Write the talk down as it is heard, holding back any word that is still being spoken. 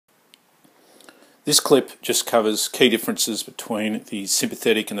This clip just covers key differences between the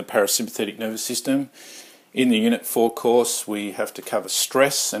sympathetic and the parasympathetic nervous system. In the Unit 4 course we have to cover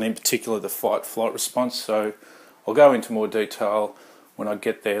stress and in particular the fight-flight response, so I'll go into more detail when I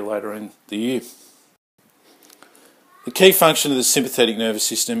get there later in the year. The key function of the sympathetic nervous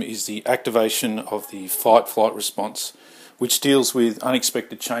system is the activation of the fight-flight response, which deals with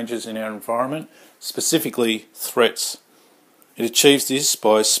unexpected changes in our environment, specifically threats. It achieves this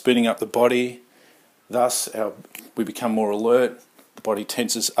by speeding up the body, thus we become more alert, the body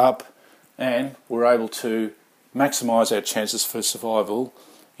tenses up, and we're able to maximise our chances for survival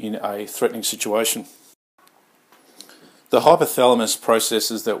in a threatening situation. The hypothalamus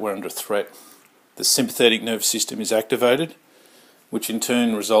processes that we're under threat. The sympathetic nervous system is activated, which in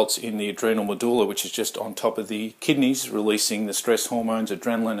turn results in the adrenal medulla, which is just on top of the kidneys, releasing the stress hormones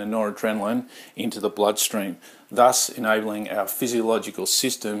adrenaline and noradrenaline into the bloodstream, thus enabling our physiological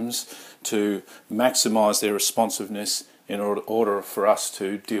systems to maximise their responsiveness in order for us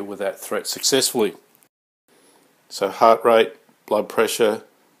to deal with that threat successfully. So heart rate, blood pressure,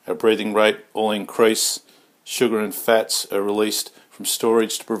 our breathing rate all increase. Sugar and fats are released from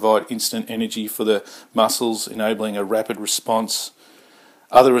storage to provide instant energy for the muscles, enabling a rapid response.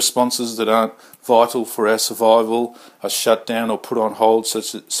 Other responses that aren't vital for our survival are shut down or put on hold,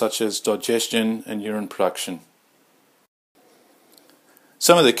 such as digestion and urine production.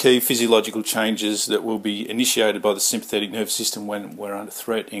 Some of the key physiological changes that will be initiated by the sympathetic nervous system when we're under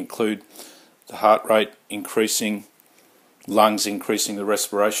threat include the heart rate increasing, lungs increasing the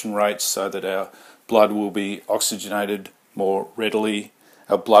respiration rates so that our blood will be oxygenated more readily,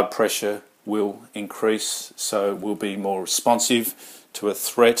 our blood pressure will increase so we'll be more responsive to a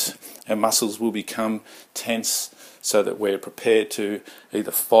threat, our muscles will become tense so that we're prepared to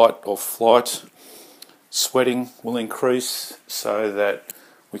either fight or flight. Sweating will increase so that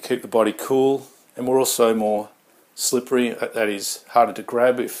we keep the body cool, and we're also more slippery, that is harder to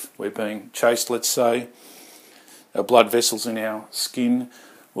grab if we're being chased, let's say. Our blood vessels in our skin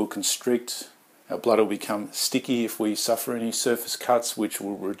will constrict, our blood will become sticky if we suffer any surface cuts, which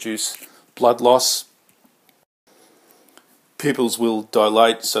will reduce blood loss. Pupils will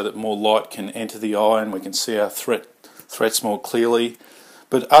dilate so that more light can enter the eye and we can see our threats more clearly.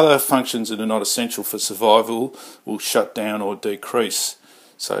 But other functions that are not essential for survival will shut down or decrease.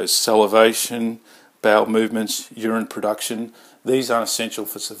 So salivation, bowel movements, urine production, these aren't essential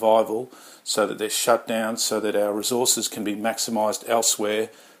for survival, so that they're shut down so that our resources can be maximised elsewhere,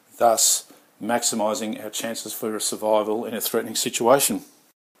 thus maximising our chances for survival in a threatening situation.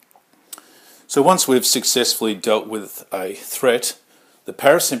 So once we've successfully dealt with a threat, the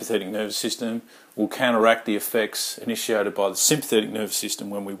parasympathetic nervous system will counteract the effects initiated by the sympathetic nervous system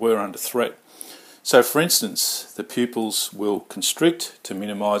when we were under threat. So for instance, the pupils will constrict to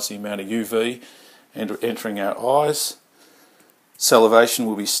minimise the amount of UV entering our eyes. Salivation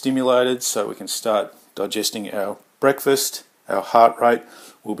will be stimulated so we can start digesting our breakfast. Our heart rate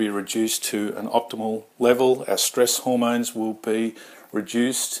will be reduced to an optimal level. Our stress hormones will be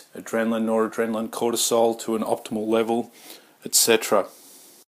reduced, adrenaline, noradrenaline, cortisol to an optimal level, etc.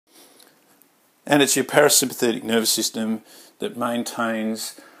 And it's your parasympathetic nervous system that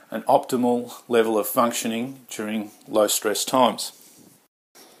maintains an optimal level of functioning during low stress times.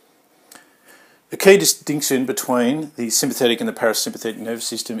 The key distinction between the sympathetic and the parasympathetic nervous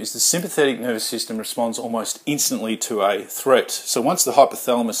system is the sympathetic nervous system responds almost instantly to a threat. So once the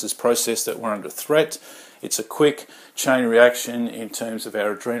hypothalamus has processed that we're under threat, it's a quick chain reaction in terms of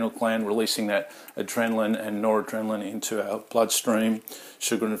our adrenal gland releasing that adrenaline and noradrenaline into our bloodstream,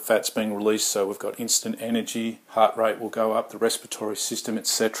 sugar and fats being released, so we've got instant energy, heart rate will go up, the respiratory system,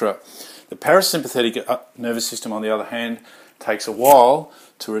 etc. The parasympathetic nervous system, on the other hand, takes a while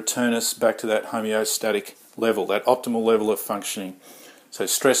to return us back to that homeostatic level, that optimal level of functioning. So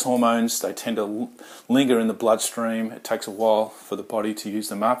stress hormones, they tend to linger in the bloodstream. It takes a while for the body to use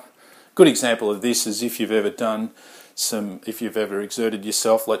them up. A good example of this is if you've ever exerted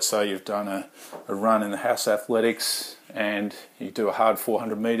yourself, let's say you've done a run in the house athletics and you do a hard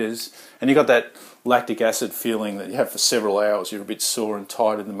 400 metres and you've got that lactic acid feeling that you have for several hours, you're a bit sore and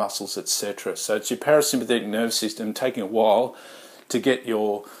tight in the muscles, etc. So it's your parasympathetic nervous system taking a while to get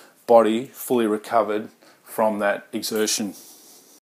your body fully recovered from that exertion.